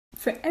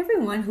For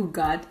everyone who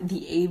got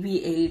the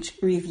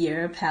ABH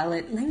Rivera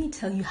palette, let me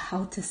tell you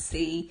how to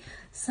say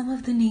some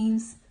of the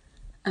names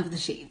of the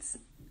shades.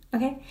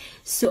 Okay,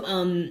 so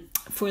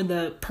for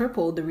the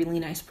purple, the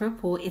really nice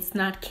purple, it's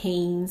not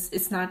canes,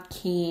 it's not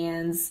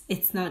cans,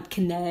 it's not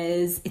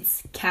canez,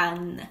 it's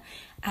can,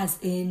 as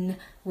in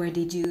where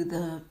they do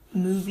the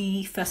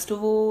movie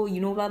festival,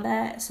 you know about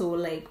that? So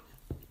like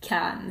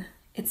can,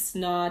 it's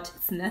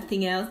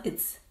nothing else,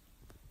 it's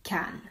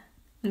can.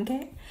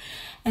 Okay,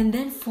 and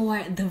then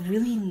for the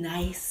really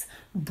nice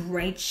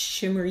bright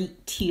shimmery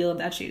teal,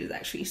 that shade is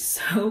actually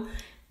so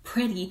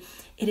pretty.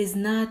 It is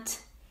not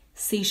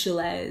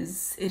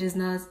Seychelles, it is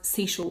not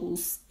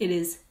Seychelles, it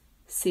is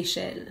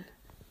Seychelles,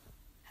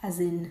 as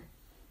in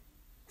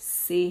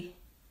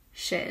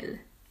Seychelles.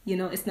 You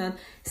know, it's not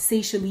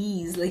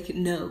Seychelles, like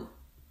no,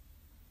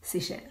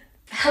 Seychelles.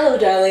 Hello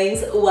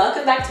darlings,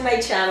 welcome back to my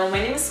channel. My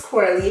name is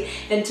Coralie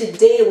and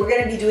today we're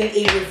going to be doing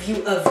a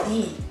review of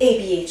the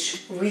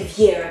ABH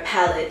Rivera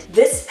palette.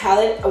 This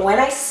palette, when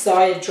I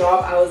saw it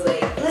drop, I was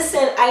like,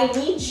 listen, I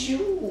need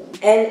you.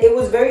 And it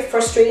was very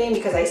frustrating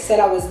because I said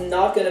I was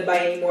not going to buy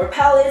any more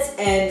palettes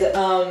and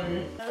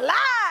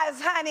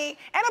lies, honey. Ain't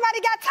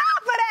nobody got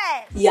time for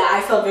that. Yeah,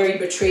 I felt very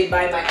betrayed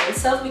by my own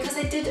self because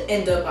I did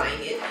end up buying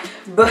it.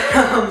 But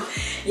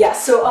yeah,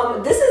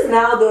 so this is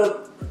now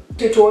the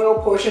tutorial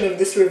portion of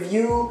this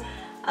review.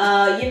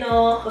 You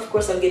know, of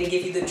course I'm gonna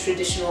give you the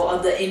traditional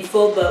on the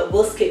info, but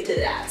we'll skip to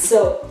that.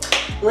 So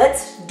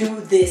let's do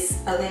this,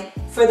 okay?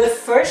 For the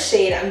first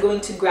shade, I'm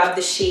going to grab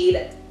the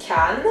shade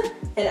Can,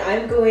 and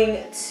I'm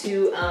going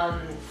to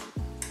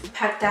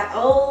pack that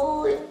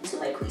all into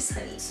my crease,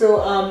 honey.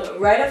 So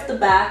right off the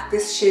bat,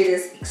 this shade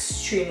is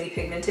extremely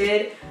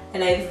pigmented,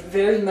 and I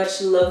very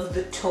much love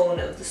the tone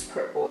of this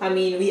purple. I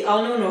mean, we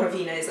all know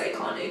Norvina is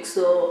iconic,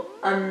 so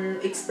I'm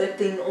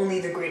expecting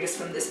only the greatest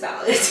from this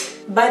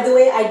palette. By the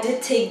way, I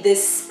did take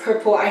this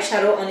purple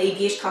eyeshadow on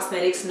ABH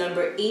Cosmetics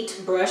number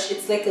 8 brush.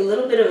 It's like a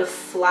little bit of a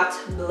flat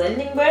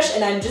blending brush,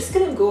 and I'm just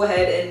gonna go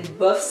ahead and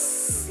buff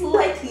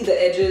slightly the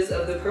edges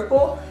of the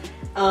purple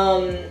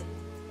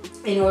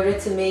in order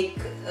to make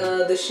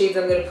the shades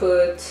I'm gonna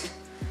put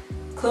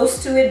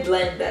close to it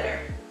blend better.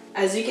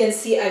 As you can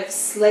see, I've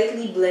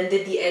slightly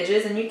blended the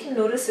edges and you can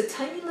notice a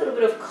tiny little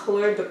bit of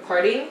color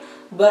departing,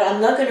 but I'm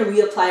not going to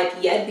reapply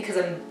it yet because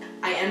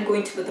I am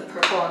going to put the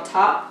purple on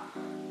top,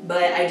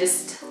 but I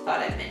just thought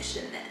I'd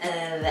mention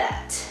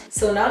that.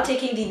 So now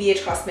taking the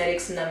ABH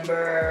Cosmetics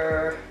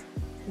number,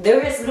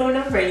 there is no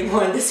number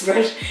anymore on this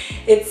brush.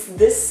 It's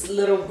this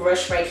little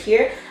brush right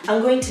here.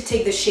 I'm going to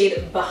take the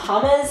shade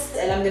Bahamas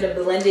and I'm going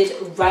to blend it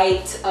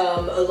right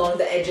along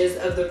the edges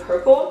of the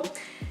purple.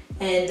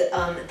 And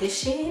this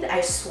shade, I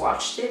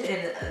swatched it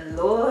and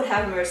Lord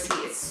have mercy,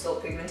 it's so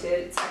pigmented,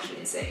 it's actually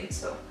insane.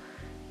 So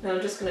now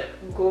I'm just gonna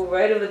go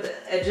right over the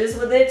edges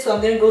with it. So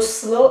I'm gonna go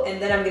slow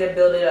and then I'm gonna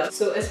build it up.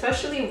 So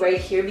especially right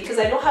here, because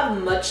I don't have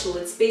much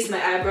lid space,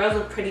 my eyebrows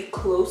are pretty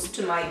close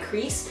to my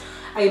crease.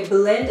 I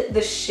blend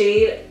the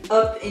shade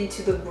up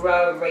into the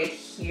brow right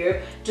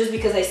here, just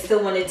because I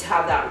still wanted to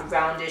have that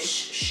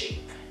roundish shape.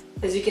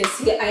 As you can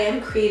see, I am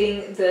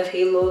creating the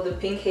halo, the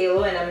pink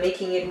halo, and I'm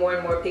making it more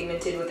and more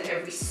pigmented with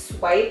every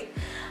swipe.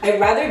 I'd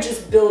rather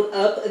just build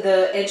up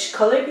the edge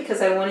color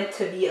because I want it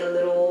to be a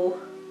little,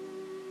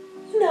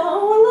 you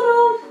know, a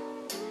little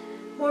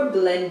more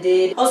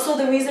blended. Also,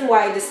 the reason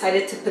why I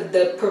decided to put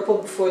the purple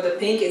before the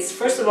pink is,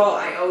 first of all,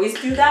 I always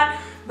do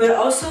that, but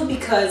also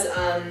because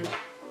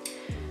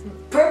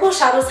purple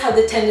shadows have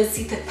the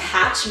tendency to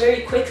patch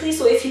very quickly.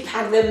 So if you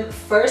pack them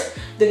first,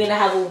 they're gonna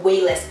have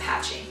way less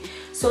patching.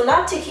 So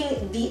now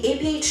taking the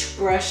ABH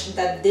brush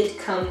that did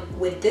come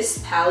with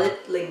this palette,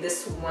 like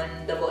this one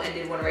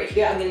double-ended one right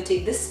here, I'm going to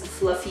take this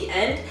fluffy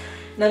end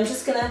and I'm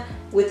just gonna,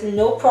 with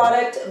no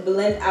product,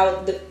 blend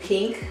out the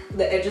pink,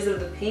 the edges of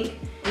the pink.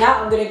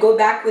 Now I'm going to go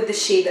back with the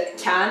shade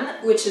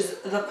Can, which is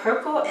the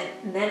purple,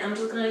 and then I'm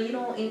just going to, you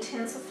know,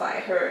 intensify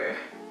her.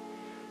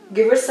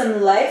 Give her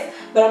some life,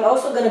 but I'm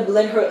also going to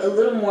blend her a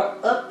little more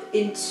up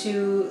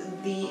into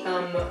the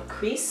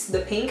crease, the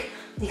pink,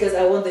 because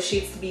I want the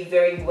shades to be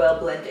very well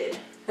blended.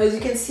 As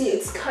you can see,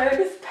 it's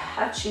kind of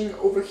patching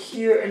over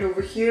here and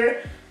over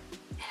here,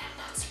 and I'm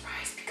not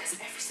surprised because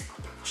every single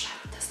purple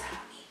shadow does that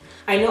on me.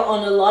 I know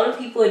on a lot of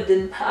people it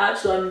didn't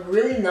patch, so I'm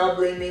really not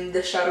blaming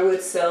the shadow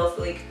itself.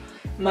 Like,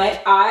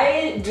 my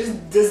eye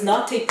just does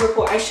not take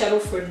purple eyeshadow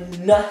for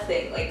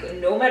nothing. Like,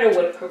 no matter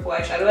what purple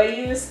eyeshadow I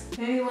use,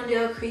 maybe one day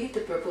I'll create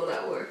the purple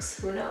that works,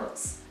 who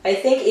knows. I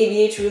think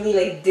ABH really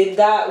like did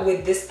that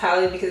with this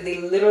palette because they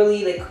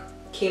literally like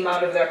came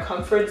out of their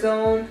comfort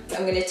zone.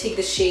 I'm gonna take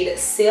the shade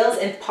Sails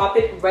and pop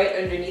it right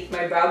underneath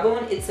my brow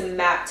bone. It's a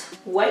matte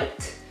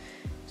white.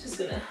 Just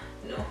gonna,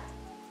 you know,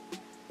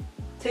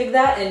 take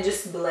that and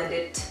just blend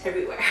it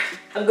everywhere.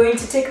 I'm going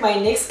to take my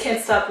NYX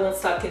Can't Stop Won't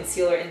Stop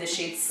concealer in the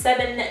shade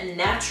 7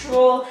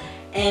 Natural,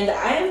 and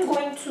I am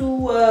going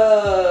to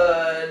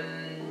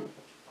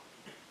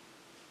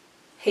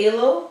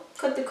halo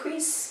cut the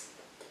crease.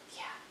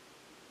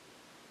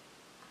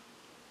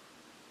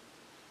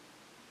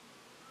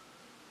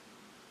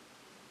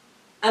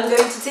 I'm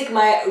going to take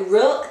my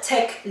Real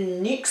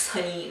Techniques,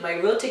 honey, my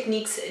Real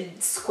Techniques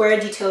square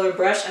detailer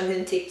brush. I'm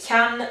going to take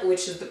Can,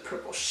 which is the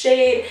purple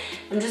shade.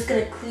 I'm just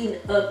going to clean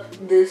up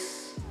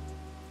this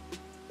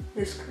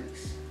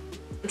crease.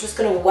 I'm just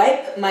going to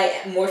wipe my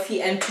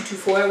Morphe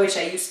M224, which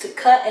I used to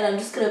cut, and I'm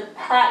just going to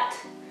pat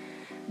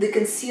the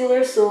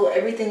concealer so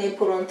everything I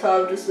put on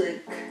top just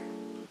like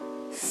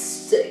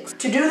sticks.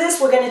 To do this,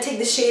 we're going to take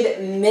the shade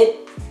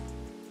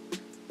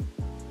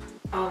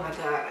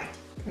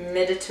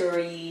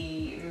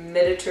Mediterranean.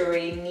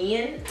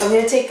 I'm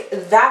gonna take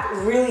that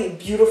really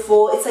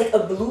beautiful, it's like a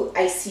blue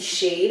icy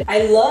shade.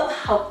 I love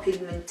how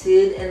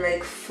pigmented and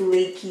like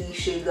flaky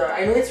shades are.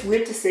 I know it's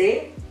weird to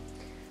say,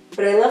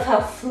 but I love how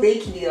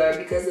flaky they are.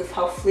 Because of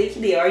how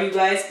flaky they are, you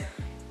guys,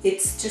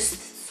 it's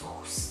just so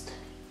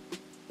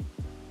stunning.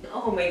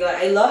 Oh my god,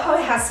 I love how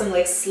it has some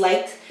like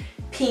slight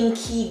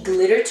pinky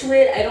glitter to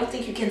it. I don't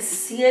think you can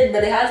see it,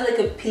 but it has like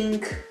a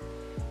pink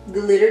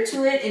glitter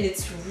to it, and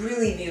it's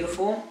really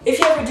beautiful. If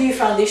you ever do your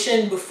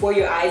foundation before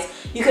your eyes,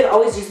 you can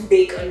always just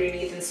bake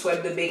underneath and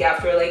swipe the bake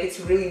after. Like, it's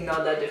really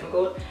not that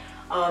difficult.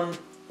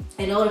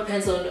 It all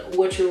depends on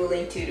what you're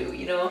willing to do,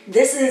 you know.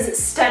 This is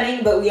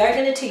stunning, but we are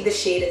going to take the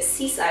shade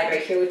Seaside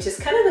right here, which is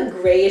kind of a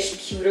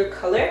grayish pewter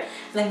color,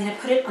 and I'm going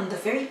to put it on the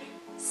very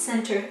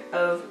center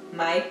of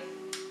my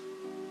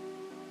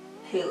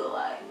halo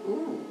eye.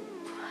 Ooh,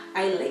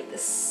 I like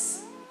this.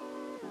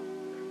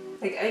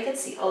 Like, I can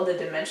see all the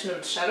dimension of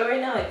the shadow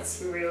right now.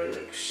 It's really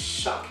like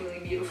shockingly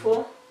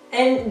beautiful.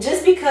 And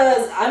just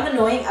because I'm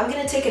annoying, I'm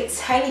gonna take a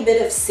tiny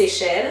bit of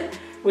Seychelles,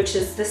 which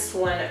is this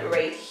one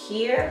right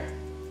here.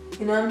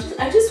 You know,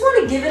 I just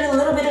want to give it a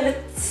little bit of a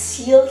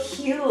teal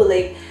hue.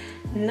 Like,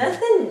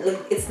 nothing,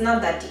 like, it's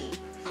not that deep.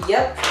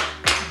 Yep,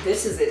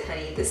 this is it,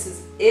 honey. This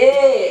is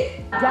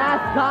it.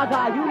 Yes,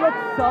 Gaga, you look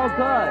so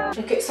good.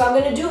 Okay, so I'm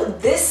gonna do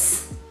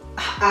this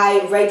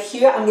eye right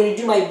here. I'm gonna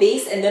do my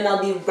base, and then I'll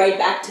be right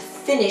back to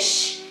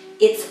finish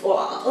it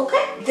all,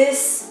 okay?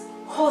 This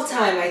whole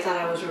time I thought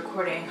I was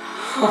recording.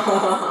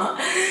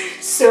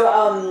 So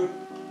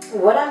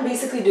what I'm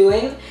basically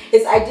doing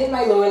is I did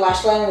my lower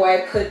lash line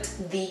where I put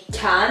the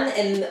Can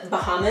in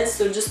Bahamas,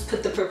 so just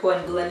put the purple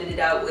and blended it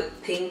out with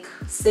pink,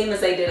 same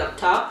as I did up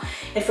top.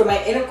 And for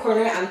my inner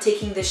corner, I'm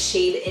taking the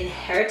shade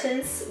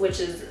Inheritance, which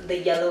is the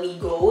yellowy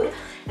gold,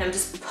 and I'm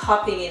just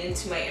popping it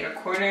into my inner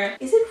corner.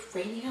 Is it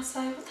raining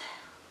outside? What the hell?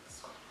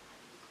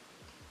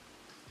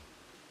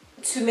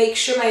 To make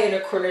sure my inner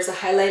corners are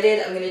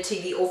highlighted, I'm going to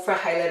take the Ofra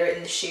highlighter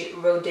in the shade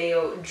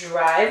Rodeo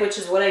Drive, which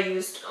is what I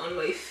used on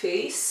my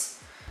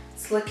face.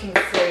 It's looking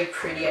very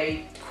pretty.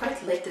 I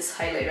quite like this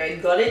highlighter. I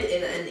got it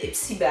in an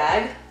Ipsy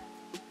bag,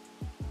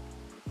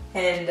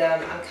 and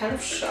I'm kind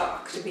of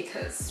shocked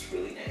because it's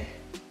really nice.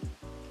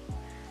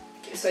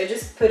 Okay, so I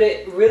just put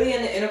it really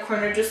in the inner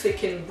corner just so it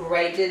can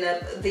brighten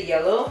up the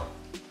yellow.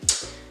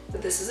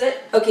 But this is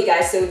it. Okay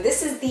guys, so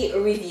this is the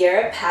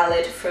Riviera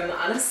palette from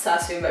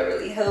Anastasia in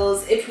Beverly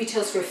Hills. It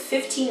retails for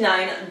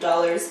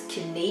 $59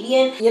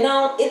 Canadian. You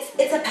know,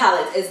 it's a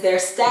palette. It's their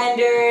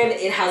standard.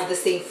 It has the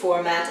same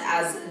format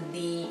as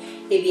the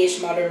ABH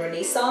Modern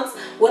Renaissance.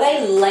 What I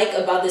like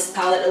about this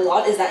palette a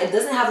lot is that it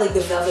doesn't have like the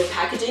velvet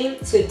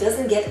packaging, so it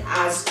doesn't get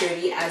as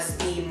dirty as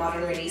the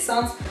Modern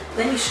Renaissance.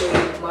 Let me show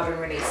you Modern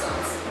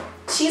Renaissance.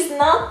 She's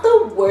not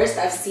the worst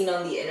I've seen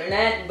on the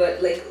internet,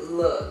 but like,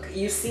 look,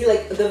 you see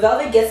like the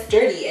velvet gets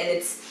dirty and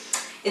it's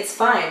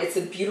fine. It's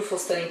a beautiful,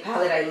 stunning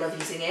palette. I love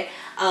using it.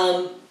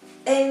 And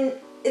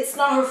it's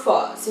not her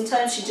fault.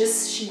 Sometimes she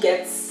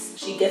gets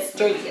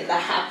dirty, and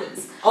that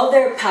happens. All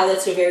their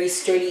palettes are very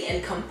sturdy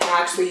and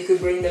compact, so you could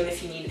bring them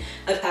if you need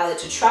a palette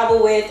to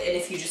travel with, and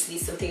if you just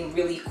need something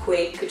really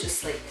quick,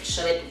 just like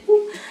shove it.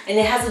 And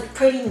it has a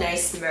pretty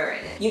nice mirror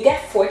in it. You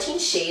get 14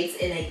 shades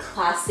in a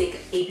classic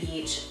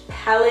ABH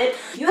palette.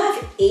 You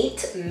have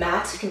 8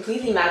 matte,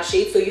 completely matte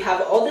shades. So you have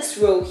all this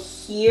row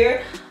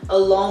here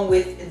along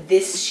with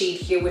this shade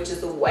here, which is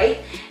the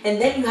white.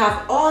 And then you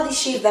have all these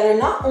shades that are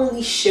not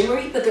only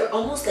shimmery, but they're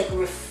almost like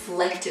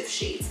reflective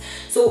shades.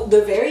 So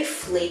they're very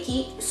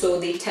flaky, so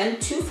they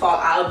tend to fall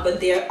out, but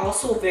they're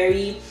also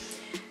very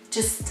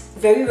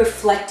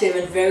reflective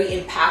and very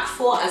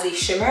impactful as a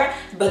shimmer,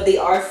 but they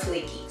are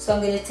flaky. So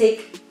I'm gonna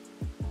take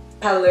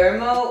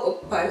Palermo,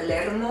 like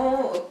I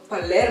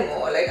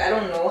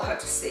don't know how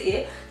to say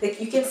it. Like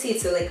you can see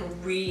it's a like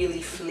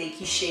really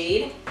flaky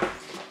shade,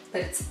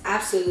 but it's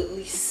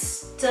absolutely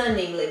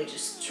stunning. Let me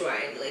just try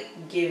and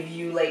like give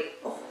you like,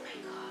 oh my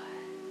god.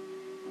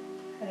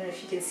 I don't know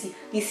if you can see.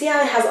 You see how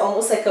it has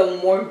almost like a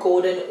more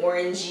golden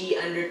orangey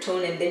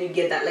undertone, and then you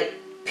get that like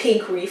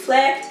pink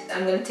reflect.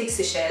 I'm gonna take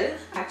Seychelles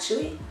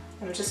actually.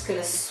 I'm just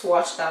gonna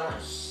swatch that one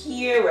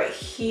here, right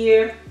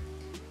here.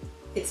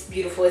 It's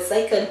beautiful. It's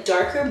like a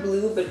darker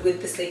blue, but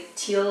with this like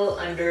teal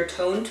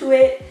undertone to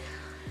it.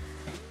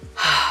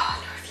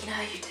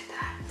 Norvina, you did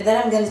that. And then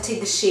I'm gonna take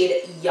the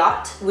shade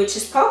Yacht, which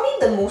is probably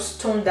the most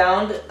toned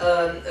down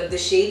of the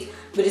shades,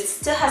 but it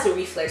still has a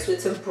reflex. So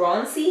it's a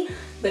bronzy,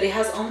 but it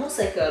has almost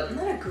like a,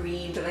 not a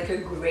green, but like a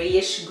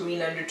grayish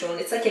green undertone.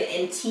 It's like an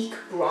antique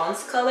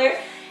bronze color.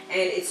 and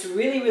it's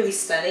really, really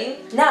stunning.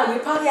 Now, you're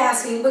probably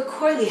asking, but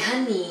Coralie,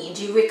 honey,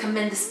 do you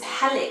recommend this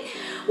palette?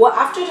 Well,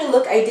 after the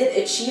look I did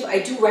achieve, I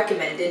do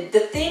recommend it.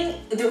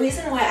 The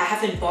reason why I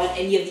haven't bought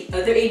any of the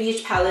other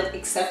ABH palette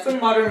except for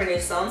Modern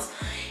Renaissance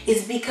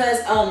is because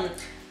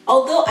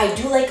although I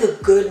do like a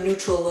good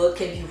neutral look,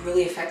 can be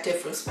really effective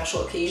for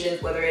special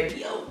occasions, whether it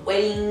be a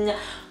wedding,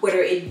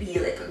 whether it be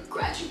like a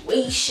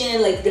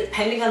graduation, like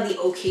depending on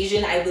the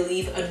occasion, I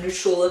believe a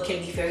neutral look can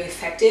be very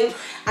effective.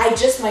 I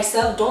just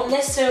myself don't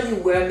necessarily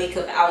wear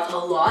makeup out a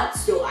lot,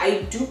 so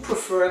I do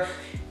prefer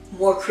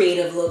more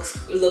creative looks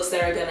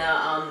that are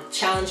gonna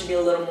challenge me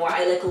a little more.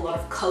 I like a lot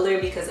of color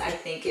because I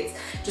think it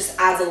just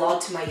adds a lot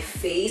to my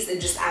face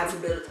and just adds a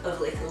bit of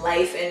like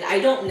life, and I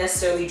don't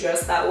necessarily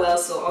dress that well,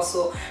 so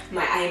also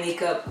my eye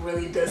makeup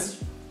really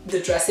does the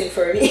dressing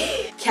for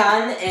me.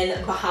 Cannes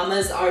and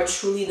Bahamas are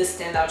truly the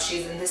standout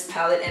shades in this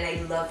palette, and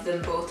I love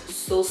them both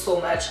so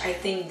much. I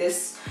think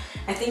this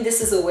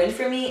is a win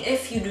for me.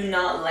 If you do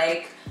not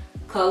like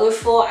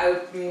colorful, I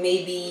would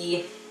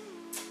maybe,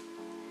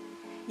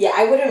 yeah,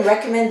 I wouldn't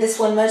recommend this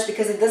one much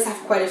because it does have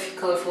quite a few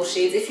colorful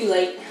shades. If you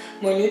like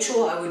more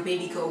neutral, I would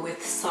maybe go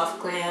with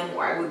Soft Glam,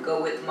 or I would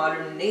go with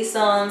Modern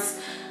Renaissance,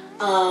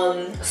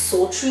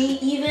 Sultry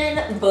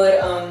even.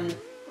 But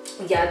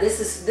yeah, this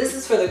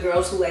is for the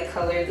girls who like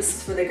color. This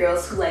is for the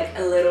girls who like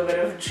a little bit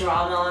of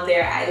drama on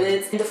their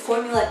eyelids. And the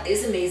formula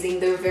is amazing.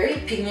 They're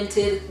very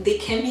pigmented. They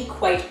can be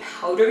quite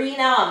powdery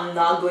now, I'm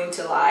not going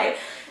to lie.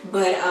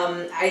 But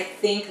I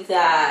think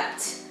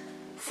that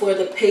for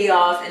the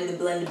payoff and the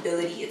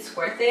blendability, it's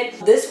worth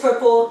it. This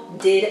purple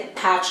did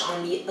patch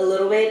on me a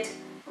little bit,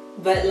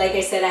 but like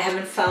I said, I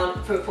haven't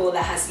found purple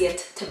that has yet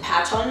to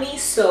patch on me,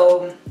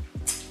 so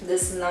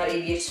this is not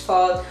ABH's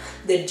fault.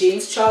 The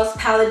James Charles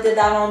palette did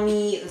that on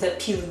me. The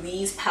P.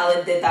 Louise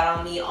palette did that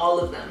on me. All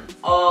of them.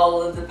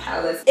 All of the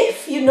palettes.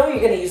 If you know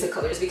you're going to use the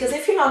colors. Because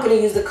if you're not going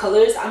to use the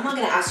colors, I'm not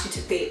going to ask you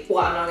to pay.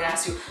 Well, I'm not going to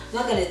ask you. I'm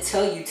not going to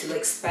tell you to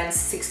like spend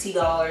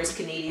 $60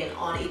 Canadian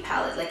on a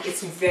palette. Like,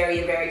 it's very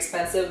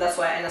expensive. That's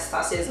why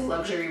Anastasia is a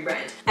luxury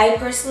brand. I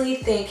personally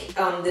think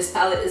this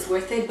palette is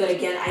worth it. But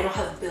again, I don't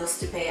have bills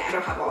to pay. I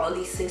don't have all of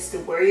these things to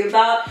worry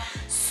about.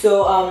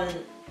 So,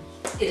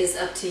 it is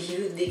up to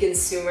you, the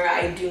consumer.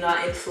 I do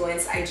not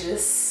influence. I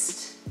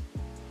just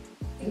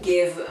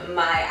give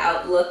my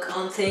outlook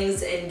on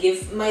things and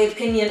give my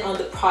opinion on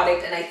the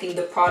product. And I think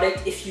the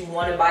product, if you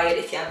want to buy it,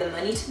 if you have the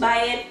money to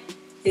buy it,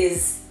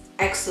 is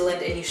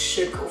excellent and you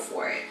should go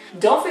for it.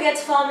 Don't forget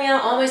to follow me on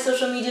all my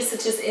social media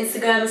such as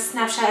Instagram,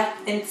 Snapchat,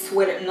 and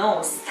Twitter. No,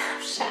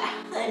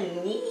 Snapchat,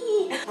 honey.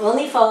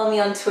 Only follow me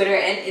on Twitter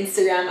and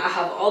Instagram. I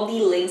have all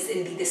the links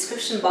in the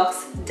description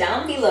box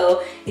down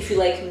below. If you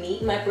like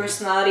me, my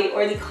personality,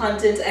 or the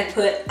content I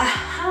put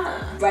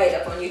right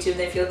up on YouTube,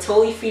 then feel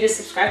totally free to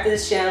subscribe to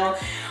this channel.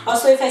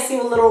 Also, if I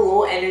seem a little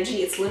low energy,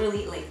 it's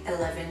literally like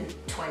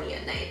 11:20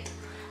 at night.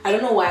 I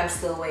don't know why I'm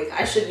still awake.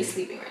 I should be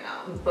sleeping right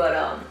now,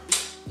 but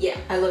yeah,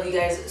 I love you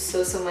guys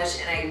so much,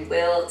 and I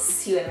will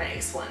see you in my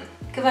next one.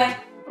 Goodbye.